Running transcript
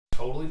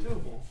totally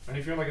doable. And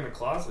if you're like in a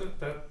closet,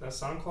 that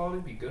sound quality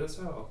would be good as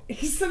hell.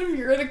 He said if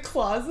you're in a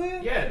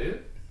closet? Yeah,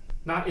 dude.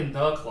 Not in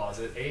the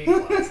closet, a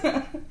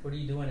closet. What are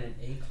you doing in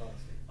a closet?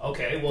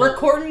 Okay, well...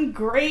 Recording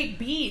great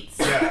beats.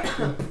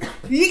 Yeah.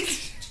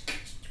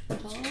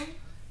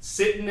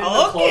 Sitting in the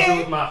closet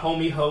with my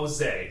homie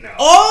Jose. No.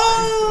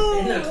 Oh!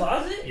 In the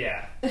closet?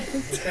 Yeah.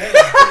 Okay.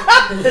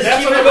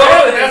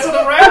 That's what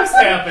the raps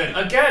happen.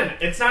 Again,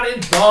 it's not in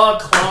the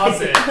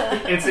closet.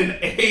 It's in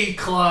a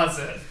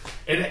closet.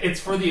 It's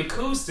for the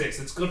acoustics.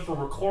 It's good for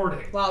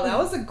recording. Wow, that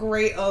was a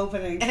great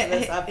opening to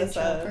this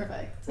episode.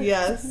 Perfect.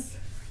 Yes.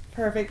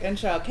 Perfect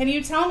intro. Can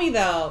you tell me,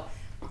 though,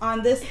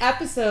 on this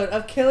episode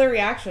of Killer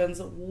Reactions,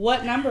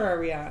 what number are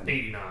we on?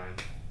 89.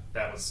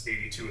 That was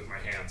 82 with my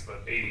hands,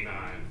 but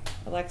 89.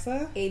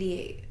 Alexa?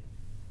 88.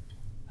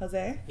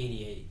 Jose?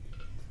 88.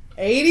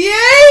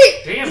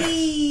 88! Damn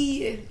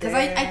it. Because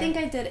I think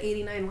I did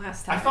 89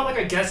 last time. I felt like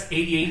I guessed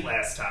 88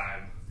 last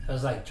time. I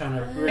was like trying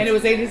to... And it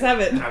was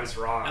 87. I was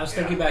wrong. I was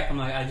thinking back, I'm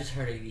like, I just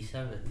heard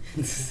 87.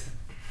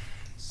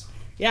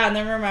 Yeah, and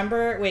then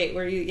remember,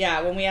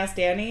 when we asked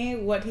Danny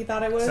what he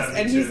thought it was, 72.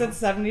 and he said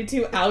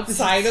 72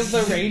 outside of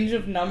the range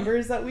of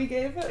numbers that we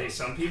gave him. Hey,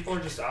 some people are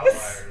just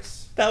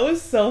outliers. That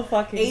was so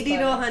fucking 80 funny.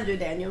 to 100,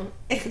 Daniel.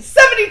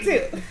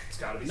 72! It's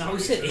gotta be No, we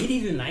 72. said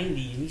 80 to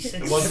 90, and he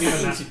said It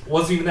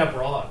wasn't even that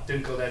broad.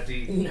 Didn't go that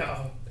deep.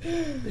 No.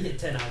 We did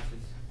 10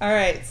 options.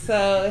 Alright,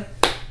 so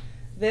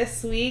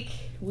this week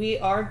we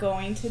are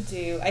going to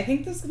do, I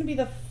think this is going to be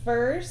the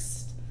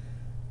first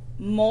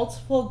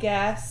multiple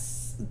guess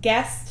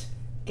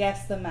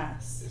the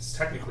mess. It's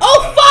technically...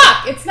 Oh,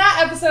 fuck! It's not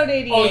episode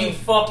 88. Oh, you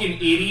fucking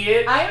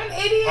idiot. I'm an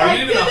idiot. Are you I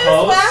even did the this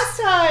host? last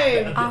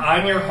time.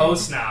 I'm your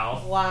host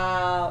now.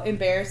 Wow,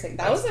 embarrassing.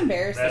 That was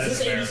embarrassing. That Is is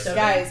this embarrassing.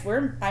 87?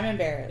 Guys, I'm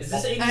embarrassed. Is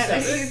this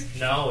 87?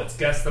 No, it's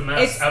Guess the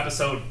Mess, It's-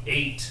 episode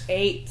 8.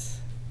 8.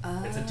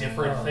 It's a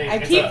different thing. I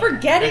It's keep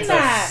forgetting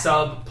that. It's a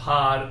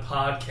sub-pod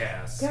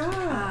podcast.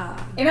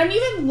 God. And I'm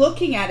even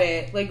looking at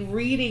it, like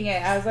reading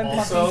it as I'm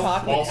fucking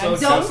talking. Also, I'm-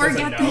 just Don't as a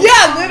forget note,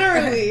 that. yeah,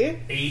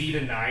 literally. 80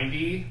 to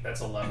 90,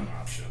 that's 11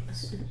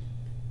 options.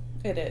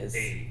 It is.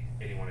 80,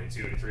 81,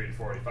 82, 83,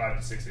 84, 85,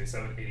 86,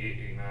 87, 88,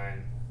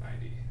 89,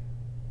 90.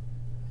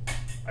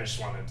 I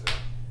just wanted to...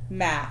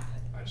 Math.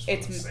 I just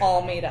wanted to It's say all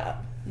that. made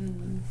up.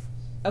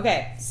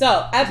 Okay,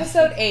 so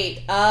episode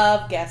 8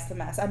 of Guess the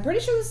Mess. I'm pretty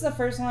sure this is the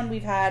first one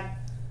we've had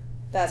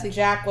that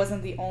Jack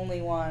wasn't the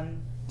only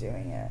one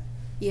doing it.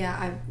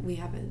 Yeah, we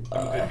haven't.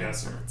 I'm a good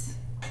guesser.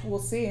 We'll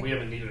see. We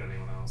haven't needed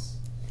anyone else.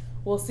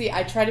 We'll see.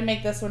 I tried to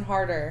make this one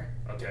harder.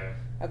 Okay.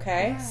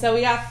 Okay, so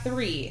we got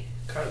 3.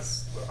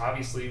 Because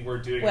obviously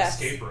we're doing Wes.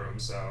 escape room,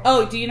 so...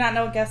 Oh, do you not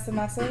know what Guess the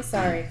Mess is?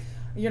 Sorry.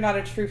 You're not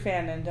a true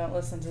fan and don't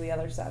listen to the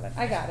other 7.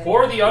 I got it.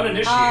 For the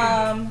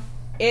uninitiated.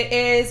 It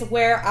is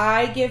where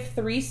I give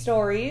 3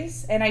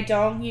 stories and I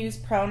don't use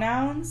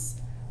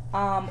pronouns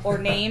or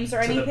names or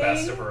anything. To the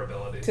best of her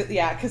ability.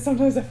 Yeah, because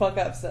sometimes I fuck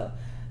up still.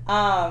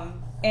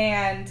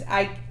 And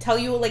I tell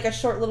you like a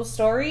short little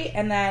story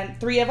and then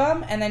 3 of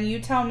them and then you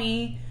tell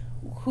me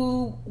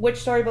which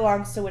story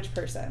belongs to which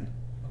person.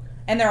 Okay.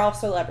 And they're all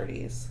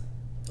celebrities.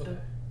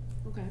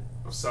 Okay.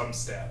 Of some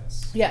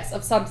status. Yes,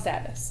 of some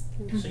status.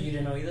 So you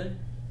didn't know either?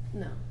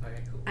 No.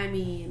 Okay, cool. I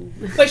mean...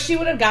 But she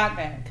would have gotten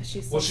it because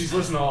she's... Well, she's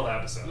listened to all the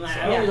episodes. Nah, so-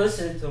 I only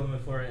listened to him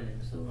before ending,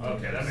 so...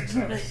 Okay, that makes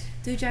sense.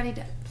 Do Johnny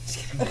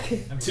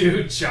Depp.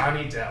 Dude,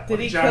 Johnny Depp. What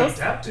did Johnny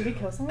Depp Did he do?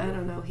 kill someone? I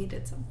don't know. He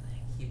did something.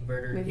 He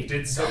murdered... He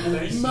did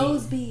something.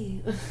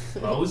 Mosby.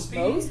 Mosby?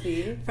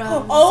 Mosby.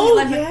 From Oh, Sweet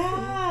Life of-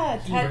 yeah.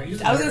 He Ted,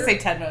 murdered- I was going to say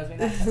Ted Mosby.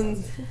 not Ted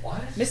Mosby.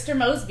 What? Mr.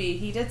 Mosby,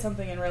 he did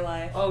something in real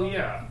life. Oh,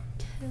 yeah.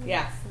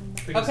 Yeah. I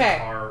think it's Okay. a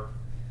car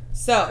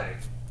So, thing.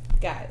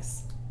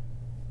 guys,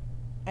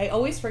 I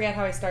always forget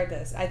how I start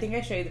this. I think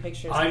I show you the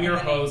pictures. I'm and your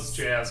the host,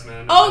 names.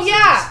 Jasmine. Oh, This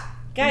yeah.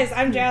 Guys,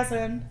 I'm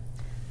Jasmine.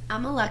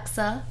 I'm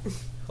Alexa.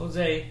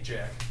 Jose. is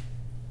Jack.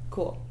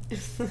 Cool. We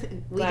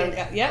Glad did we it.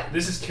 got, yep.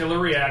 This is Killer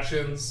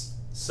Reactions,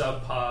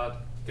 Sub-Pod,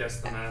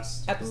 Guess the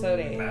Mess. Episode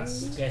 8.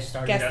 Mess. Guest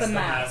starring... Guess Guess the the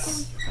Mess.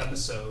 Mess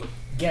episode.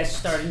 Guest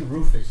starring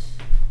Rufus.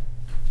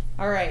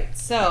 All right,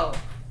 so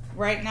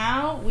right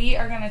now we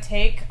are going to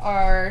take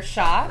our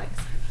shot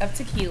of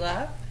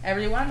tequila.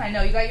 Everyone, I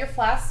know you got your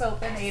flasks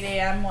open 8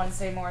 a.m.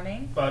 Wednesday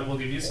morning. But we'll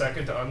give you a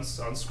second to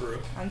unscrew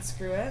it.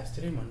 Unscrew it. Is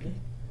today Monday?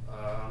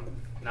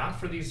 Not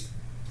for these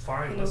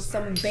fine You know,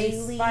 some listeners.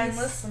 Baileys. Fine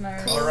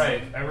listeners. All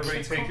right,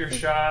 everybody take your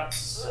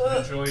shots.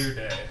 Enjoy your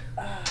day.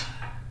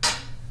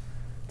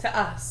 To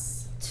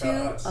us. To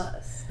us.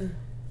 us.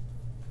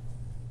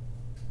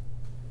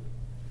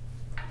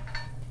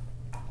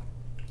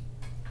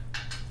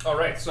 All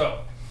right,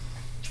 so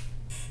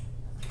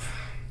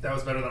that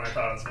was better than I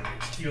thought it was going to be.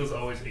 Tequila's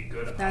always a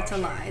good That's a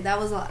option. lie. That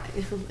was a lie.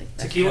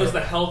 Tequila's the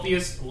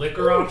healthiest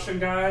liquor option,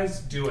 guys.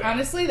 Do it.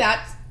 Honestly,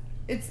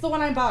 it's the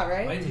one I bought,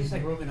 Why right? it tastes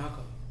like rubbing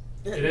alcohol?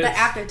 It is. The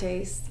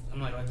aftertaste.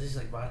 I'm like, oh, this is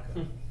like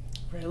vodka.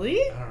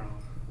 Really? I don't know.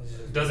 This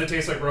is- Does it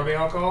taste like rubbing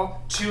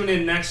alcohol? Tune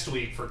in next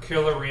week for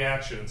Killer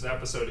Reactions,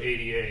 episode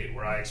 88,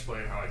 where I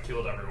explain how I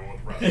killed everyone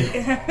with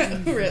rubbing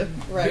alcohol. Really?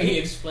 He Right.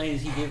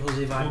 explains he gave Jose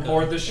Who vodka.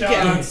 poured the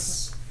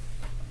shots?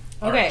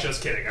 Okay. Alright,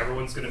 just kidding.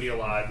 Everyone's gonna be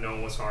alive. No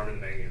one was harmed in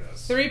making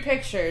this. 3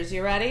 pictures.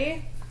 You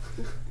ready?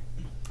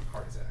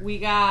 Heart attack. We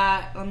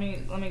got. Let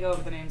me go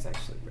over the names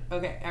actually.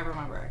 Okay, I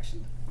remember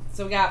actually.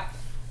 So we got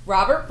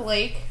Robert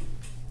Blake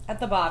at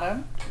the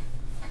bottom.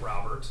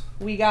 Robert.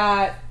 We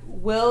got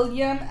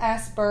William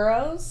S.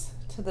 Burroughs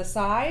to the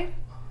side,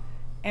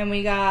 and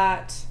we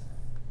got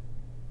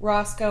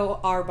Roscoe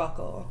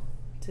Arbuckle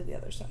to the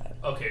other side.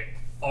 Okay,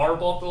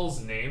 Arbuckle's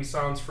name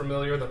sounds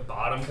familiar. The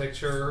bottom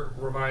picture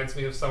reminds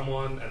me of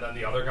someone, and then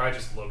the other guy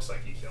just looks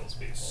like he kills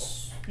people.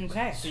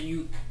 Okay. So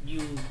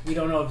we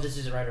don't know if this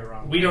is right or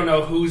wrong. We don't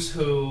know who's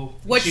who.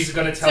 She's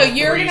gonna tell so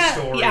you're 3 gonna,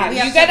 stories. Yeah, We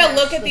you have to gotta match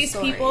look at the these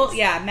stories. people.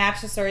 Yeah,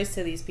 match the stories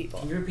to these people.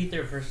 Can you repeat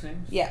their first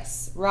names?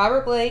 Yes,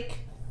 Robert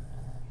Blake,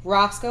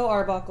 Roscoe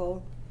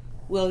Arbuckle,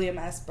 William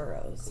S.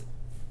 Burroughs.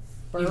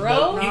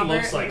 Burrow? He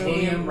looks like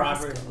William,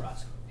 Robert, and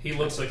Roscoe. he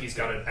looks like he's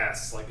got an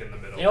S like in the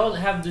middle. They all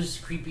have this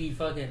creepy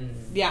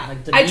fucking Yeah, Like,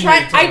 I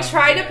demeanor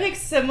try to them. pick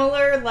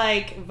similar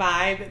like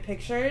vibe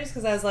pictures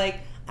because I was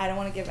like, I don't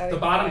want to give The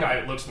everything bottom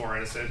away. guy looks more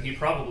innocent. He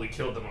probably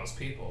killed the most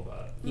people,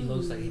 but He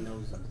looks like he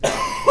knows them.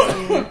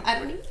 I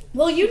don't even.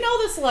 Well, you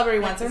know the celebrity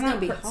ones; they're It's not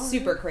gonna be hard.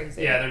 super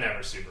crazy. yeah, they're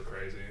never super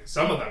crazy.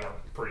 Some of them are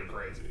pretty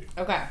crazy.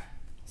 Okay,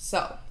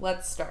 so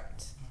let's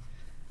start.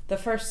 The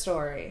first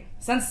story.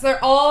 Since they're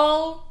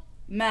all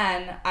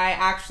men, I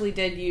actually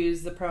did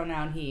use the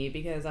pronoun he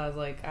because I was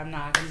like, I'm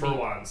not gonna For be,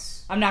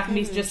 once. I'm not gonna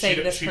be just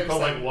saying this She'd person.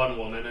 put like one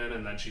woman in,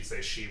 and then she'd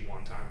say she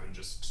one time, and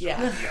just start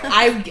Yeah.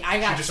 yelling. I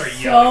got just started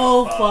so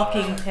yelling,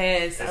 fucking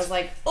pissed. I It's- was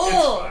like, It's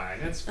oh. fine.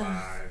 It's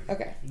fine.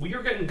 Okay, We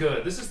are getting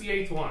good. This is the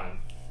 8th one.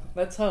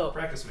 let's hope.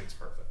 Practice makes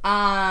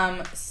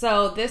perfect.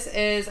 So this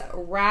is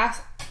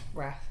Wrath.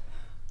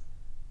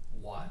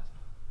 What?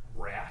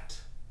 Rat?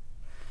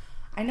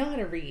 I know how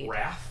to read.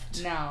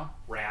 Raft? No.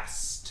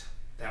 Rast.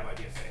 That might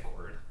be a fake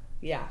word.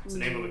 Yeah. It's the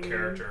name of a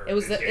character It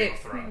was in the- Game of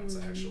Thrones,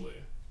 actually.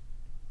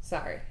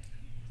 Sorry.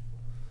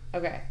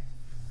 Okay.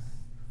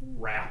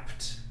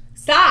 Wrapped.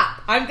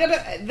 Stop!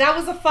 That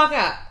was a fuck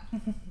up.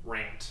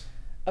 Rant.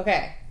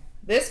 Okay.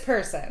 This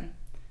person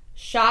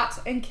shot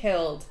and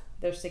killed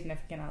their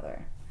significant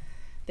other.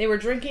 They were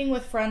drinking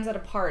with friends at a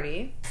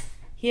party.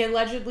 He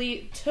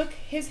allegedly took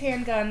his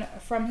handgun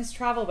from his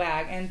travel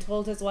bag and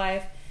told his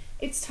wife,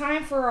 "It's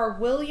time for our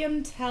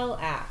William Tell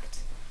Act."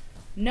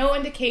 No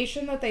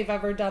indication that they've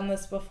ever done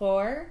this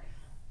before.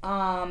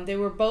 They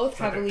were both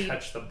Trying heavily... to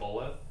catch the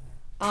bullet.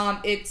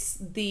 It's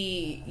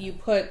you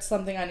put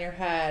something on your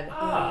head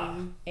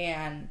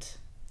and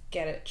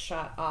get it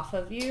shot off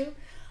of you.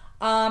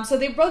 So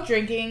they were both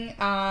drinking.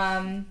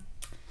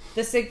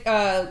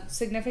 The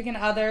significant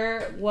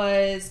other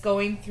was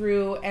going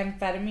through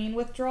amphetamine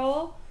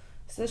withdrawal.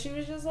 So she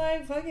was just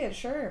like, fuck it,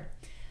 sure.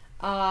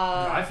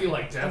 I feel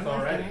like death Oh my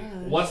already. gosh.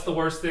 What's the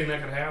worst thing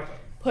that could happen?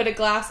 Put a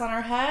glass on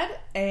her head,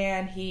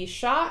 and he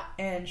shot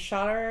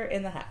her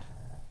in the head.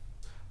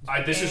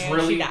 This is And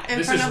really. she died. In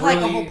This front is of really.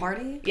 like a whole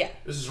party. Yeah.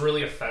 This is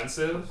really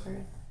offensive,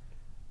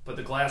 but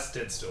the glass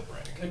did still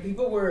break. And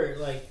people were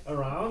like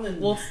around and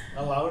Well-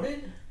 allowed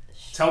it.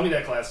 Tell me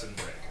that glass didn't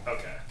break.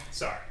 Okay,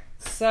 sorry.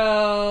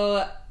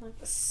 So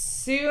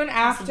soon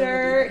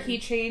after he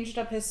changed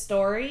up his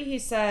story, he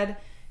said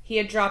he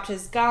had dropped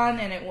his gun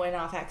and it went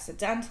off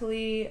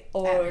accidentally, At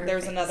or her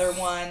there's face. another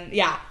one,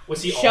 yeah,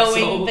 Was he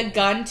showing also? the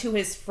gun to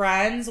his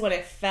friends when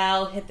it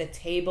fell, hit the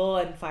table,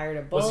 and fired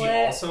a bullet. Was he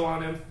also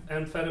on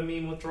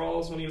amphetamine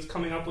withdrawals when he was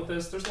coming up with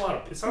this? There's a lot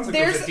of. It sounds like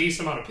there's a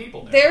decent amount of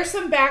people there. There's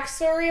some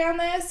backstory on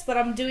this, but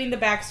I'm doing the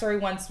backstory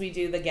once we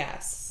do the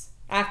guess.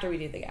 After we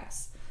do the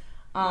guess.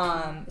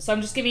 So I'm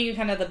just giving you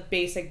kind of the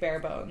basic bare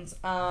bones.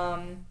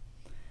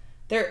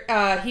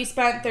 He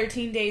spent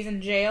 13 days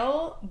in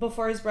jail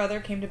before his brother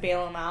came to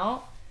bail him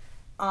out.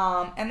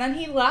 And then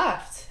he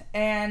left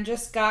and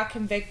just got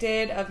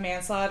convicted of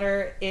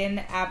manslaughter in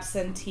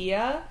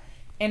absentia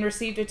and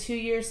received a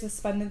 2-year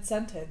suspended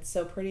sentence.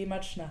 So pretty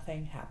much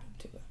nothing happened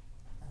to him.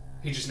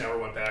 He just never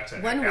went back to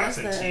When was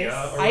absentia this?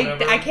 or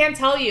whatever. I can't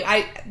tell you.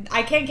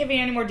 I can't give you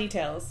any more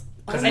details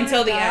Oh until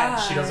my the end.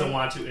 God. She doesn't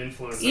want to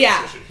influence the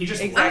Yeah, decision. He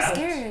just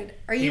exactly. I'm left. scared.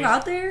 Are He you was-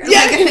 out there?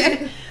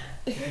 Yeah.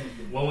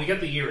 When we get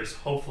the years,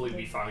 hopefully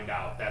we find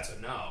out that's a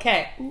no.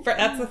 Okay,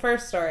 that's the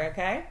first story,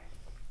 okay?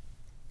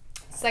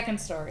 Second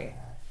story.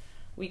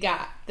 We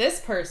got this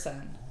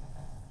person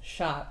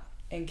shot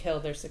and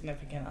killed their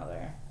significant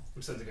other.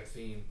 I'm sensing a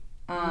theme.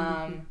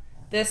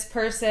 This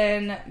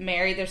person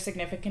married their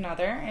significant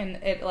other, and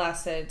it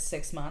lasted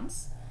 6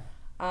 months.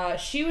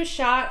 She was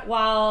shot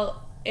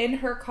while in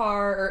her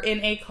car, or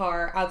in a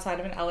car outside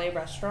of an LA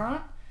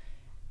restaurant.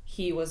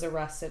 He was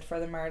arrested for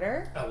the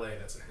murder. LA,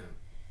 that's a hint.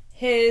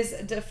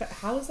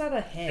 How is that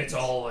a hint? It's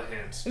all a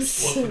hint. Look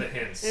for the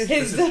hints.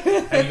 His- Have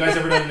you guys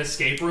ever done an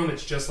escape room?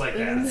 It's just like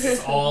that.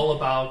 It's all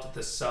about the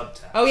subtext.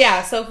 Oh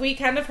yeah, so if we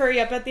kind of hurry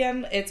up at the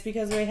end, it's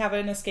because we have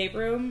an escape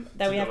room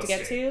that To we go have to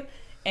get escape.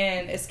 to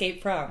and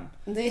escape from.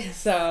 Yes.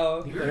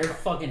 So You better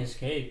fucking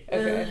escape.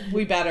 okay,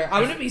 we better.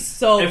 I'm gonna be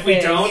so If we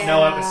pissed. don't, no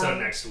Yeah. episode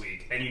next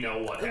week, and you know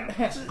what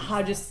happened.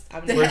 I'm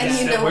We're, And you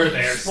still, know- we're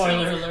there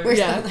Spoiler still. alert. We're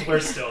Yeah. still there. We're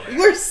still there.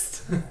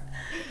 Worst.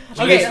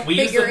 Okay. We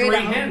used the Figure it 3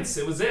 out. hints.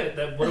 It was it.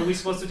 What are we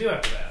supposed to do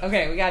after that?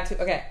 Okay, we got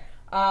to. Okay.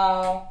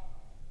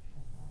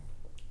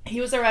 He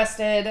was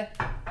arrested.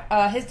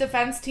 His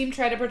defense team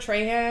tried to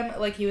portray him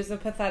like he was a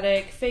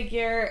pathetic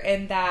figure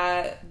and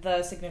that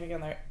the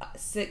significant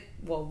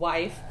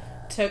wife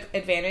took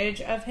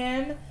advantage of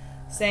him,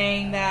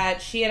 saying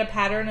that she had a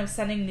pattern of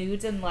sending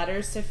nudes and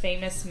letters to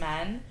famous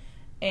men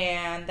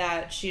and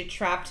that she had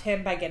trapped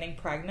him by getting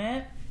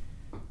pregnant.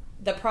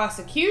 The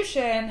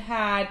prosecution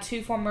had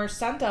 2 former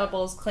stunt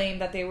doubles claim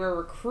that they were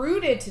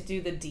recruited to do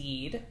the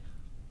deed.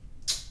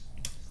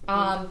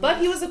 But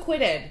he was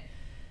acquitted.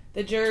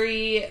 The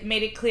jury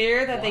made it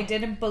clear that they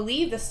didn't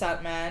believe the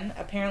stuntmen.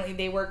 Apparently,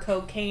 they were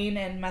cocaine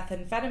and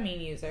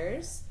methamphetamine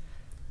users.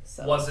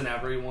 So. Wasn't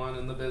everyone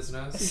in the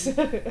business?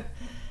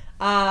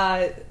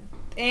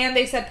 And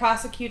they said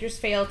prosecutors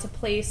failed to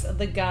place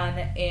the gun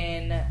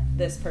in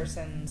this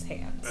person's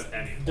hands. At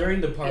any point.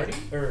 During the party?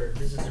 Or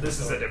this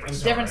is a different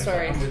story. Different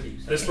story. I'm with you.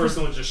 This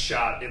person was just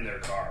shot in their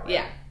car,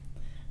 right?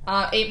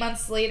 Yeah. 8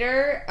 months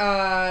later,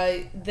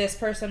 this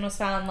person was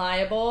found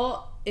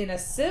liable in a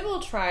civil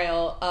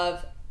trial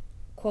of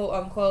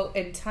quote-unquote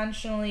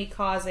intentionally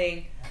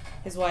causing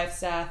his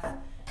wife's death.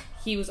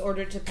 He was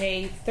ordered to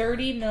pay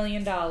 $30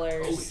 million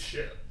Holy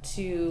shit.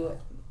 to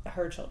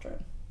her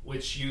children.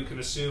 Which you can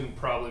assume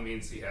probably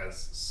means he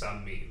has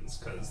some means,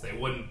 because they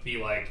wouldn't be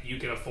like, you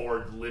can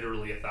afford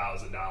literally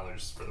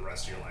 $1,000 for the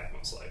rest of your life,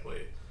 most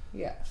likely.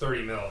 Yeah.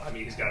 30 mil, I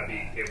mean, he's got to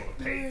be able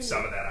to pay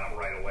some of that out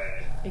right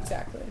away.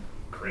 Exactly.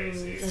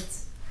 Crazy.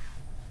 That's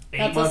 8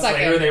 That's a months second.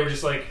 later, they were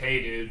just like,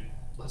 hey, dude,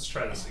 let's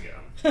try this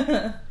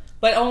again.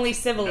 But only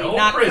civilly, No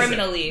not prison.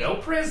 criminally. No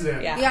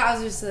prison. Yeah. yeah. I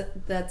was just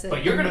that's it.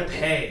 But you're The going to money.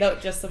 pay. No,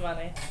 just the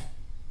money.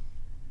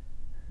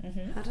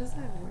 How does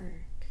that work?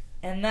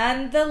 And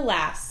then the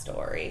last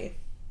story.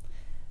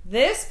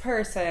 This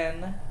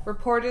person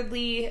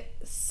reportedly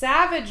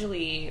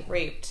savagely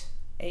raped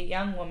a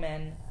young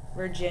woman,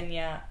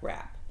 Virginia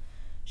Rapp.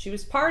 She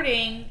was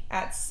partying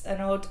at a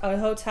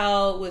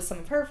hotel with some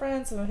of her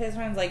friends, some of his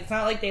friends. Like, it's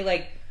not like they,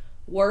 like,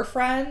 were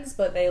friends,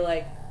 but they,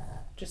 like,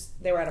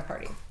 they were at a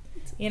party.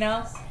 You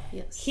know?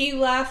 Yes. He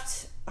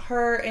left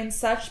her in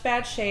such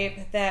bad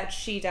shape that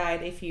she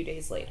died a few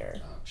days later.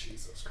 Oh,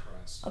 Jesus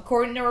Christ.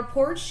 According to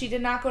reports, she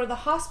did not go to the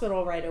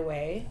hospital right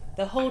away.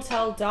 The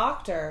hotel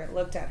doctor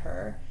looked at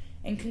her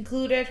and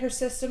concluded her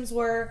symptoms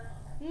were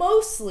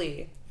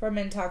mostly from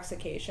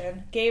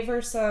intoxication, gave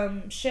her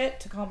some shit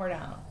to calm her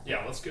down.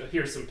 Yeah, let's go.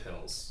 Here's some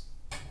pills.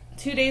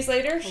 2 days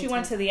later, she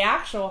went to the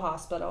actual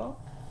hospital.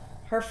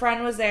 Her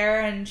friend was there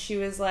and she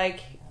was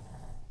like,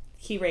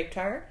 he raped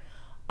her.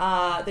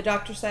 The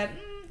doctor said,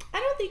 I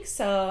don't think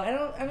so. I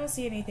don't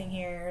see anything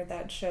here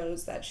that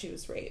shows that she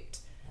was raped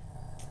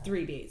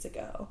 3 days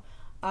ago.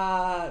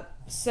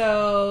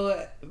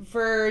 So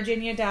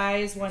Virginia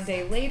dies 1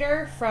 day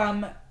later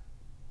from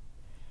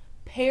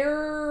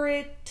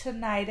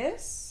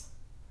peritonitis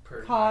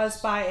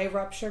caused by a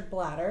ruptured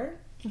bladder.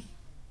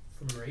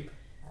 From rape?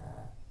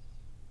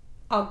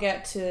 I'll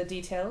get to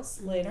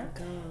details later.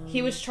 God.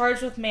 He was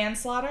charged with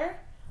manslaughter.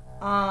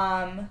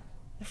 The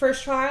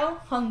first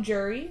trial, hung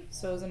jury,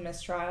 so it was a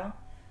mistrial.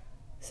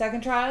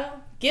 Second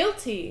trial,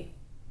 guilty,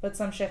 but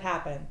some shit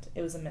happened.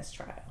 It was a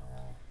mistrial.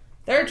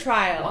 Third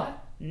trial,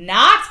 What?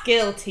 not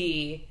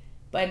guilty,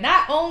 but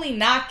not only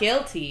not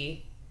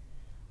guilty,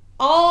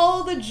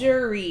 all the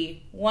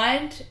jury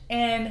went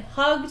and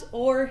hugged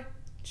or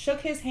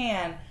shook his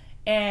hand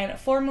and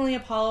formally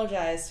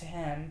apologized to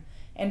him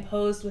and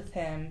posed with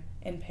him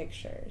in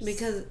pictures.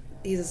 Because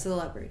he's a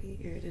celebrity,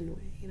 in a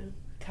way, you know?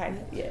 Kind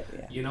of, yeah.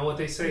 You know what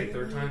they say,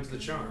 third time's the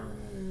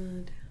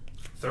charm.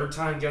 Third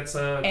time gets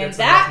And enough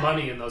that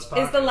money in those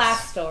pockets. Is the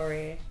last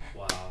story.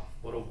 Wow,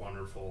 what a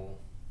wonderful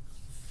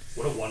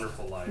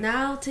life.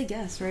 Now to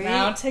guess, right?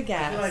 Now to I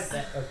guess. feel like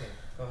that. Okay,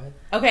 go ahead.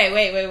 Okay,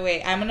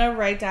 wait. I'm gonna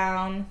write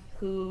down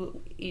who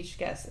each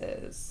guess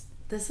is.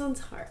 This one's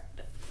hard.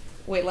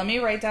 Wait, let me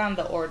write down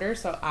the order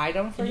so I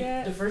don't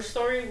forget. The first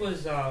story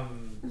was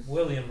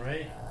William,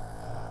 right?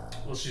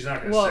 Well, she's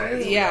not gonna Well, say.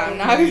 It's yeah,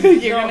 William. now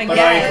you're gonna But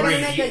guess. I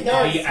agree. Make He, a the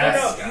guess.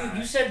 S guy.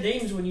 You said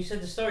names when you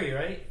said the story,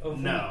 right? Of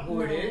No.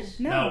 who it is?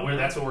 No.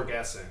 That's what we're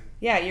guessing.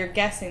 Yeah, you're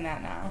guessing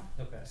that now.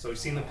 Okay. So we've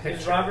seen the It's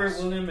pictures. Robert,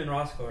 William, and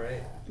Roscoe,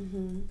 right?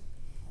 Mm-hmm.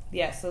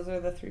 Yes, those are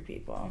the 3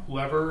 people.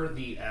 Whoever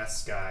the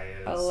S guy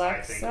is, I think was the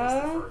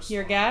Alexa, first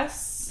your one.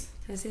 guess?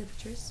 Can I see the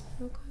pictures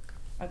real quick?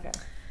 Okay.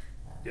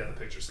 Yeah, the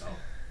pictures help.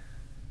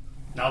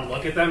 Now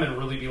look at them and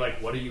really be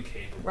like, what are you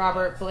capable of?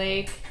 Robert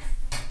Blake,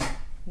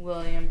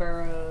 William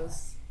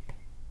Burroughs,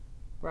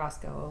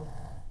 Roscoe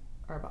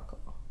Arbuckle.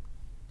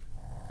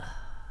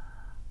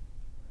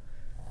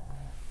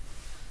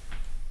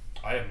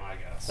 I have my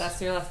guess. That's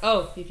your last.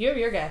 Oh, if you have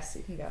your guess,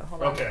 you can go.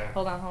 Hold on. Okay.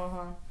 Hold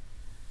on.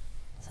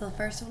 So the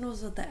first one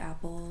was with the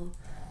apple.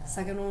 The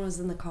second one was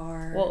in the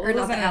car. Well, or it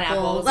not the wasn't an apple, it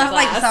apple. was a I'm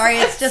like, glass. sorry,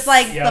 it's just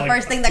like Yeah, the like-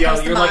 first thing that yeah, comes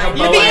to you're like a mind.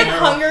 bow You're and thinking arrow.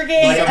 Hunger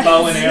Games. Like a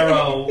bow and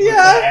arrow with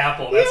Yeah. an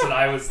apple. That's what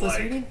I was What's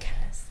her like. name?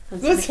 Cass.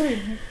 What's her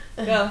name?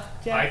 Go,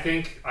 Jack.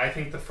 I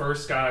think the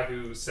first guy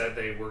who said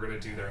they were gonna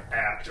do their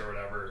act or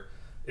whatever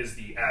is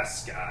the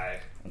S guy.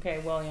 Okay,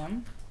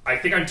 William. I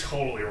think I'm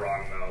totally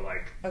wrong though.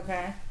 Like,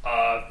 Okay.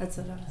 That's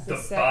what I was the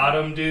second.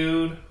 bottom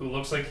dude who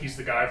looks like he's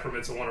the guy from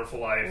It's a Wonderful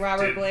Life.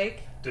 Robert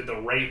Blake. Did the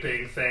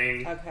raping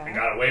thing Okay. and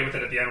got away with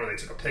it at the end where they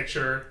took a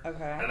picture.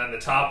 Okay. And then the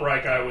top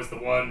right guy was the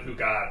one who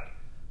got,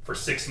 for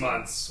 6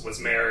 months, was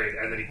married,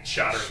 and then he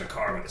shot her in the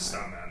car with a That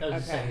stuntman. was the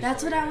Okay. second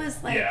That's what story, I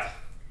was like. Yeah.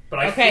 But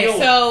I Okay, feel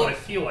so- but I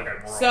feel like I'm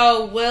wrong.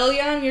 So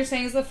William, you're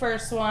saying is the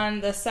first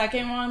one. The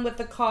second one with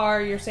the car,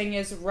 you're saying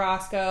is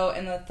Roscoe,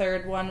 and the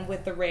third one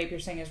with the rape, you're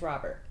saying is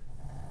Robert.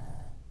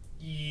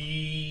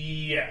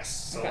 Yes.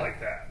 So Okay. like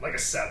that. Like a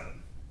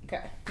 7.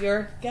 Okay.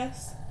 Your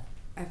guess?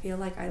 I feel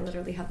like I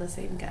literally have the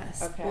same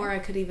guess. Okay. Or I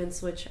could even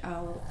switch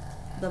out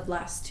the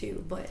last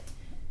two, but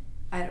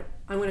I'm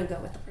gonna go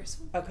with the first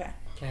one. Okay.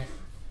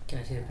 Can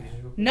I see the pictures?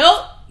 real quick?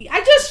 Nope.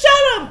 I just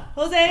showed him,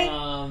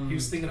 Jose. He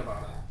was thinking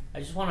about it. I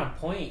just want to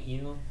point,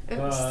 you know.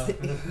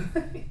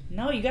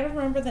 No, you gotta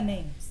remember the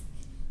names.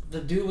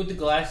 The dude with the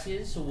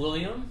glasses,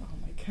 William. Oh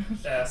my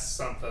god. S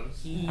something.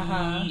 He,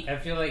 Uh-huh. I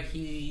feel like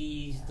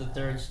he's the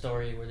third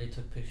story where they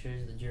took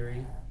pictures, the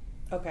jury.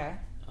 Okay.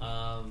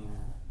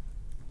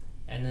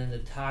 And then the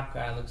top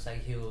guy looks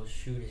like he will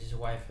shoot his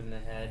wife in the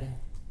head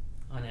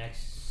on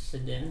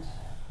accident,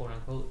 quote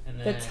unquote. And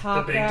then The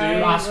top big guy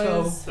dude?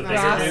 Roscoe. was The bigger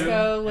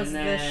Roscoe dude? was And the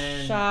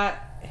then- shot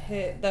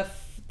hit the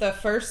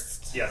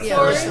first. Yeah, the Yeah,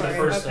 first, the the first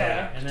first Okay.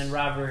 Yeah, and then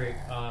Robert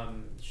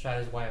shot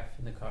his wife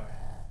in the car.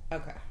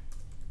 Okay.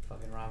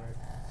 Fucking Robert.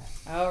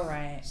 All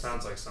right.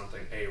 Sounds like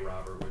something a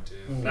Robert would do.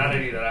 Mhm. Not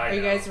any that I Are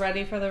you know. guys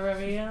ready for the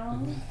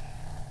reveal?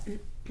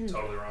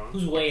 Totally wrong.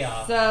 Who's way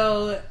off?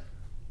 So,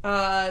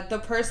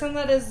 the person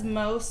that is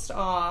most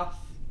off.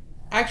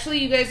 Actually,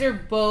 you guys are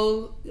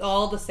both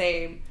all the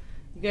same.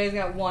 You guys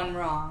got one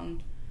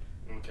wrong.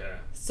 Okay.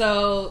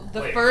 So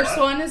the Wait, first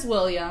what? one is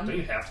William. Don't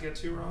you have to get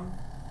 2 wrong?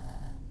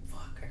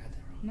 Fuck, I got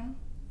that wrong.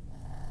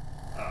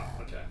 No.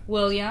 Oh, okay.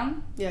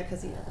 William. Yeah,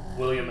 because he.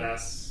 William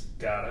S.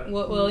 Got it.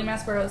 William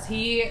S. Burroughs.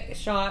 He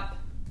shot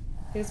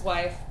his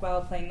wife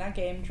while playing that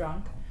game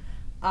drunk.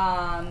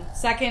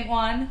 Second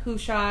one, who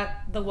shot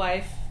the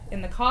wife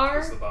in the car,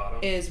 Is the bottom.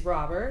 is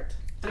Robert.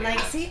 I'm like,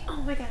 see, oh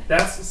my god.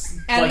 That's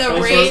And like, the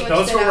those, rape- those were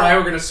switched it where I out.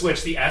 were gonna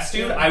switch. The S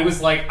dude, I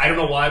was like, I don't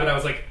know why, but I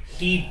was like,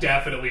 he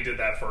definitely did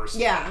that first.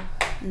 Yeah.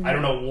 I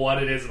don't know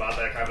what it is about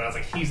that guy, but I was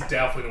like, he's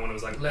definitely the one who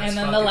was like, let's And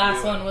then the fucking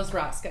last do it. one was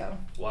Roscoe.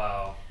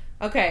 Wow.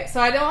 Okay,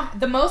 so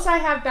the most I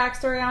have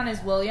backstory on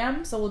is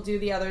William, so we'll do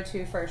the other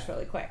two first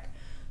really quick.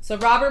 So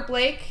Robert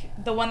Blake,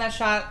 the one that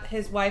shot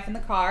his wife in the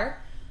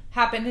car,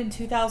 happened in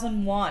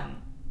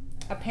 2001.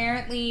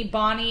 Apparently,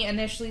 Bonnie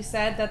initially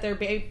said that their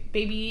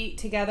baby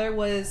together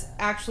was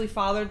actually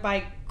fathered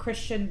by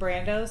Christian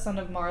Brando, son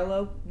of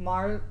Marlon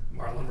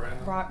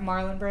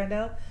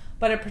Brando,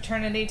 but a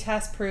paternity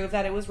test proved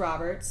that it was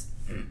Robert's.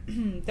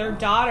 Their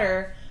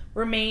daughter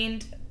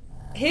remained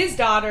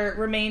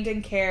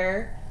in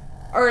care,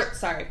 or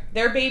sorry,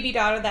 their baby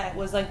daughter that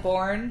was like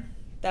born,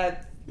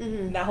 that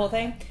whole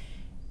thing,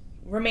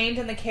 remained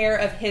in the care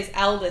of his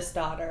eldest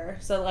daughter.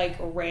 So like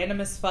random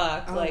as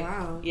fuck. Oh, like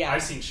wow. yeah.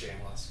 I've seen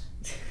Shameless.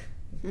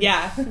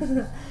 Yeah.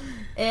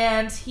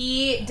 And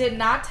he did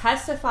not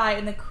testify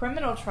in the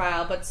criminal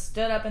trial, but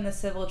stood up in the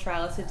civil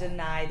trial to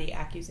deny the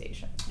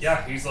accusation.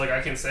 Yeah, he's like,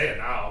 I can say it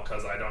now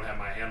because I don't have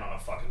my hand on a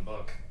fucking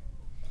book.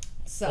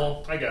 So,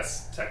 Well, I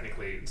guess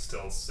technically it's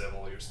still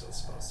civil. You're still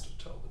supposed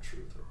to tell the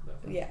truth or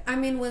whatever. yeah. I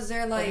mean, was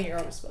there I like, think you're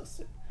always supposed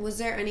to. was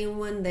there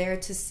anyone there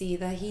to see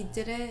that he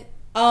did it?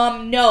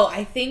 No,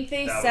 I think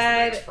they That was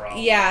said, Rick's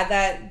problem. yeah,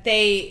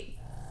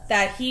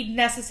 that he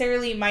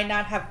necessarily might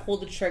not have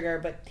pulled the trigger,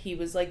 but he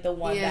was like the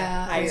one Yeah,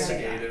 that hired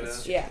Instigated it.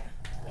 it. Yeah.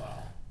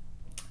 Wow.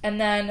 And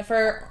then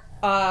for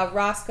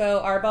Roscoe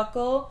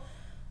Arbuckle,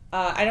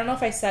 I don't know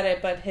if I said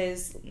it, but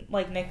his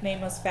like nickname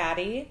was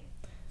Fatty.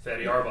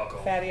 Fatty Arbuckle.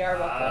 Fatty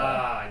Arbuckle.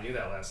 Ah, I knew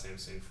that last name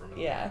seemed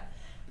familiar. Yeah.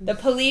 The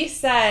police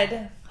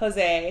said,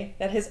 Jose,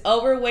 that his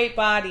overweight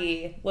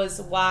body was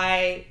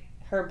why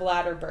her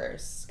bladder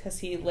burst, because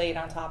he laid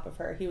on top of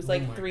her. He was Oh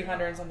like my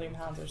 300 and God. something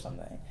pounds or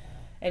something.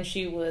 And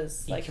she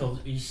was like,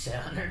 He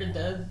sat on her to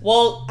death.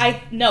 well,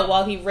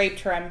 while he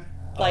raped her, I'm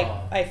like,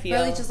 Oh. I feel.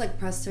 Really just like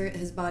pressed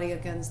his body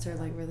against her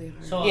like really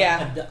hard. So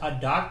Yeah. a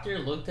doctor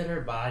looked at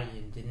her body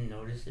and didn't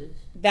notice it.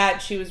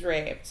 that she was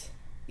raped.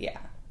 Yeah.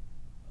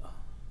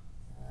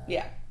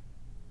 Yeah.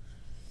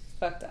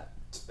 Fucked up.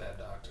 It's a bad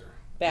doctor.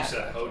 Bad You said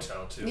doctor.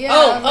 hotel, too.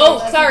 Yeah. Oh,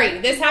 that's- sorry.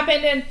 This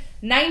happened in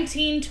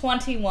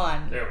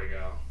 1921. There we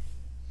go.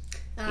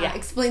 yeah.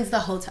 Explains the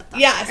hotel. Doctor.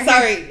 Yeah,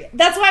 sorry.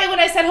 That's why when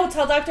I said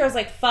hotel doctor, I was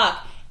like,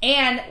 fuck.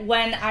 And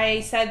when I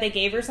said they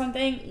gave her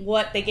something,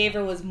 what they gave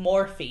her was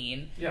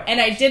morphine. Yeah, of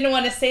and I course. didn't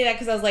want to say that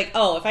because I was like,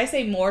 oh, if I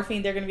say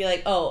morphine, they're going to be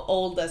like, oh,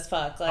 old as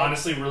fuck. Like,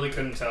 Honestly, really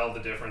couldn't tell the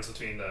difference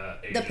between the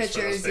ages for those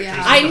pictures, pictures. yeah.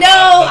 The I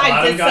know, I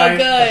bottom did so guy,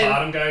 good. The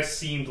bottom guy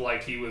seemed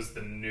like he was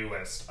the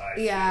newest, I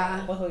Yeah.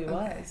 feel. well, who he Okay.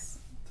 was.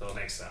 So it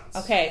makes sense.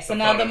 Okay, so The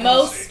now the photo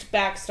most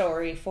quality.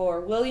 backstory for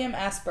William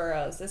S.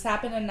 Burroughs. This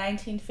happened in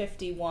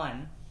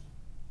 1951.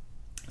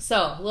 So,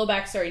 a little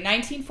backstory.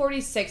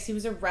 1946, he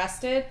was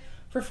arrested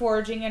for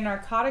forging a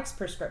narcotics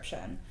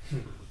prescription.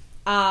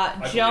 I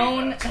believe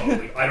Joan. that,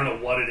 totally. I don't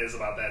know what it is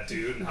about that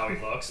dude and how he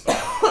looks, but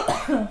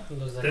He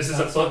looks like this he is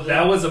a got book. something.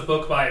 That was a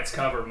book by its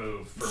cover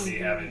move for me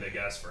having to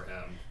guess for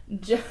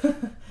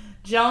him.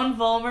 Joan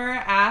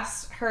Vollmer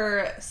asked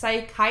her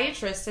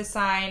psychiatrist to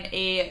sign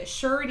a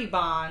surety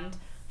bond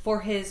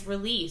for his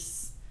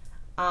release.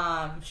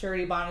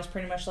 Surety bond is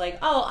pretty much like,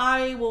 oh,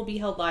 I will be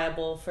held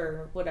liable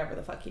for whatever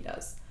the fuck he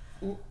does.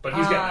 But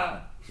he's getting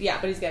out. Yeah,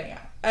 but he's getting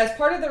out. As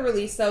part of the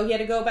release, though, he had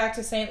to go back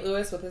to St.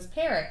 Louis with his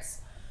parents.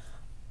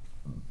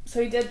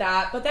 So he did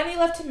that, but then he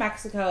left to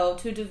Mexico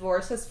to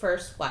divorce his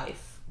first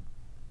wife.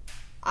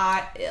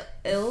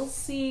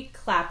 Ilse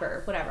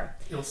Clapper, whatever.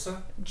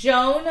 Ilsa?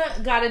 Joan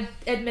got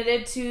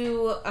admitted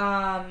to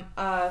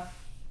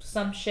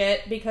some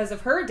shit because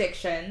of her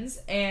addictions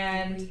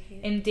and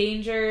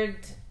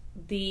endangered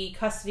the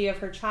custody of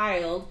her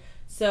child.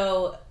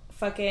 So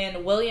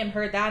fucking William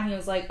heard that and he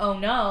was like, oh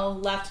no,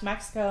 left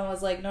Mexico and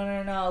was like,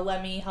 no,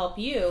 let me help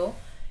you.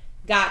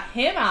 Got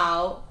him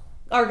out,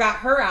 or got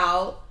her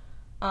out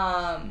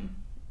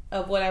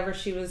of whatever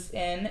she was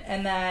in,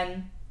 and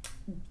then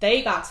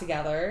they got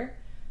together.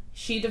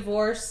 She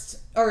divorced,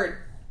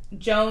 or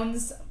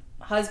Joan's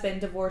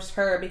husband divorced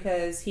her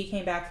because he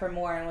came back for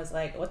more and was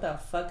like, what the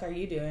fuck are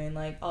you doing?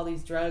 Like, all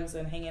these drugs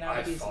and hanging out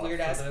with these fought weird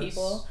for ass this.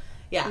 people.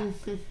 Yeah.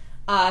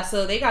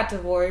 So they got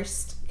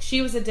divorced.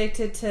 She was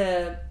addicted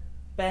to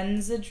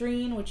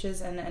Benzedrine, which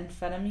is an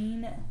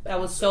amphetamine that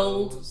was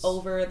sold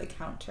over the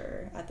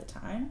counter at the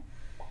time.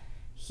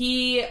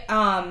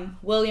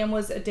 William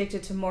was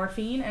addicted to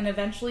morphine and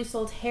eventually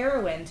sold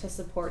heroin to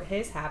support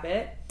his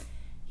habit.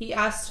 He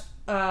asked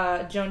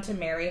Joan to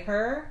marry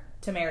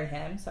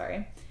him,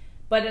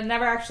 but it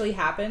never actually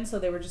happened, so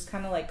they were just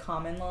kind of like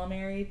common law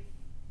married,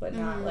 but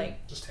not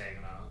like... Just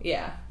hanging out.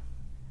 Yeah.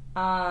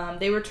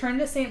 They returned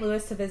to St.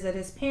 Louis to visit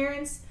his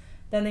parents.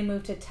 Then they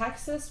moved to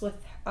Texas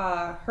with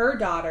her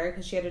daughter,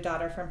 because she had a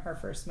daughter from her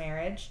first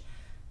marriage.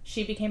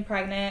 She became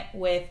pregnant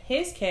with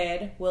his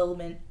kid,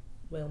 William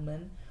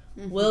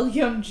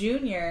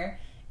Jr.,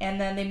 and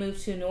then they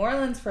moved to New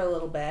Orleans for a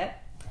little bit.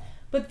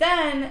 But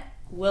then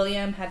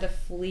William had to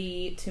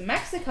flee to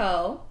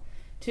Mexico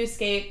to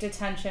escape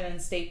detention in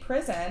state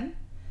prison.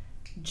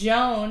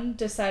 Joan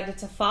decided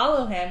to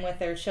follow him with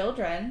their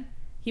children.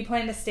 He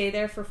planned to stay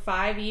there for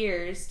 5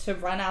 years to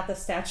run out the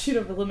statute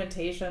of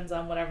limitations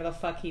on whatever the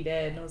fuck he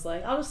did. And was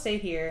like, I'll just stay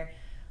here.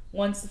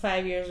 Once the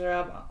 5 years are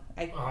up,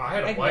 I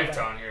had a can wife live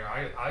down here.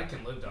 I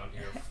can live down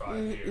here for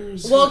 5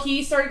 years. Well,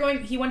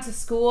 he went to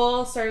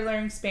school, started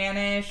learning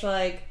Spanish,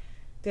 like,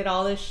 did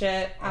all this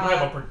shit. I'm gonna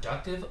have a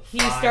productive He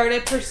 5 started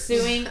years.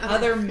 pursuing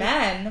other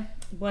men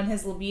when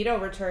his libido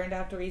returned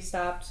after he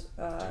stopped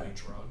doing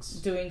drugs.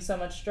 doing so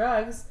much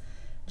drugs.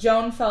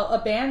 Joan felt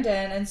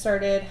abandoned and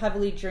started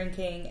heavily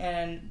drinking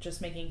and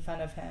just making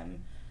fun of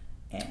him.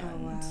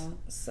 And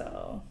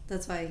so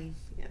That's why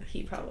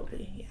he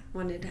probably,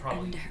 wanted to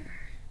end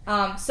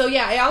her. So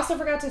yeah, I also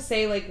forgot to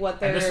say like what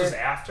their... And this was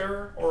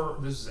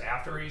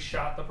after he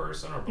shot the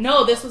person, or before?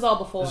 No, this was all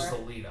before. This is the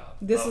lead up.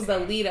 This is the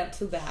lead up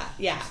to that.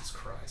 Yeah. Jesus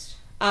Christ.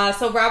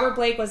 So Robert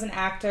Blake was an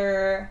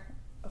actor.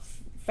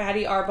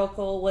 Fatty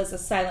Arbuckle was a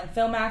silent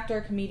film actor,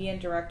 comedian,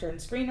 director, and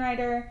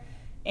screenwriter.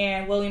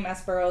 And William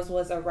S. Burroughs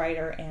was a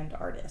writer and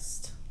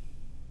artist.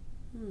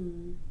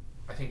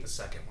 I think the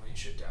second one you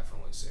should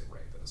definitely say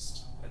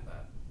rapist in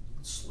that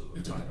slew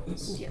of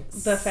titles.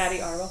 Yes. The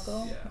Fatty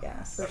Arbuckle?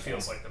 Yeah, for that sure.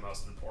 feels like the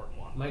most important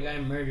one. My guy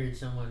murdered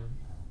someone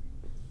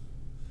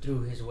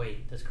through his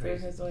weight. That's Through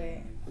crazy. his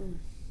way.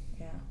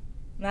 Yeah.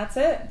 And that's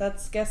it.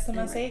 That's Guess the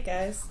Must 8,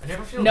 guys. I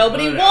never feel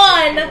Nobody good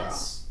won! after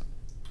this.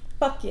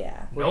 Fuck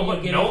yeah. What do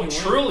you get if you win?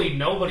 Truly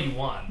nobody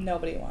won.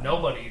 Nobody won.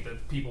 Nobody, the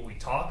people we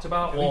talked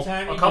about, Every well,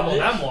 time a you couple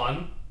do of this- them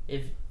won,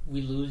 If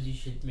we lose, you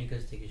should make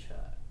us take a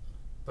shot.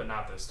 but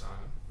not this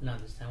time. Not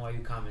this time while you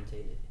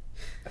commentated.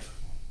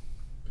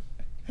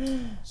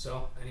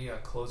 So, any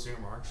closing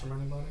remarks from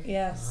anybody?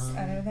 Yes.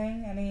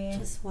 Anything? Any...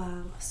 Just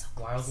wow. So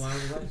Wild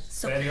West.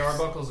 So Fatty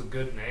Arbuckle's a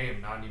good name,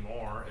 not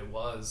anymore. It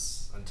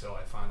was until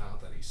I found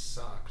out that he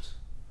sucked.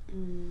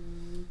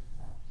 You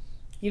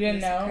didn't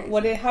That's know?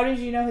 crazy. How did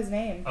you know his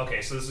name?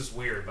 Okay, so this is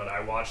weird, but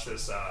I watched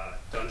this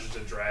Dungeons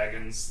and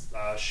Dragons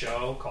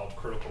show called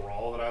Critical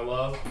Role that I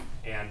love,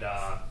 and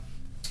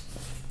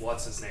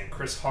what's his name?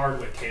 Chris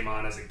Hardwick came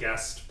on as a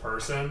guest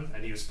person,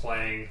 and he was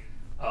playing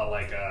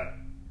like a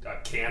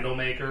candle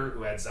maker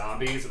who had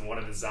zombies, and one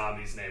of his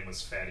zombies' name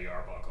was Fatty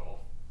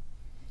Arbuckle.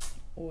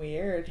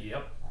 Weird.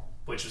 Yep,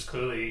 which is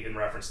clearly in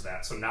reference to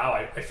that. So now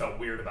I felt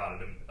weird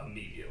about it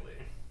immediately.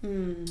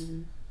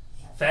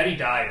 Fatty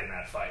died in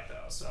that fight,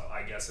 though, so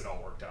I guess it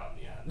all worked out in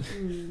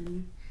the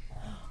end.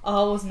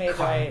 All was made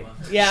right.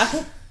 Karma.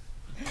 Yeah.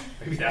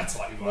 Maybe that's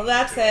why he wanted Well,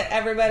 that's to do it,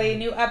 everybody.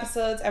 New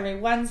episodes every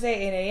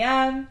Wednesday, 8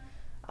 a.m.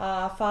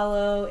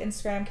 Follow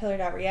Instagram,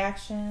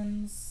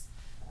 killer.reactions.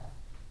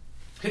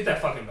 Hit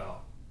that fucking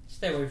bell.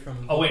 Stay away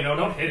from. Oh, wait, no,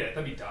 don't hit it.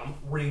 That'd be dumb.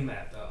 Ring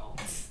that bell.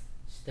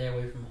 Stay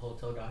away from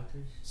hotel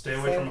doctors. Stay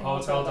away from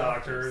hotel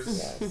doctors.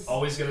 Yes.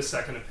 Always get a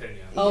second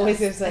opinion. Always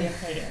give a second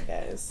opinion,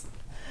 guys.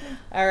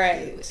 All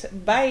right.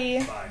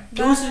 Bye. Bye.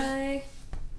 bye.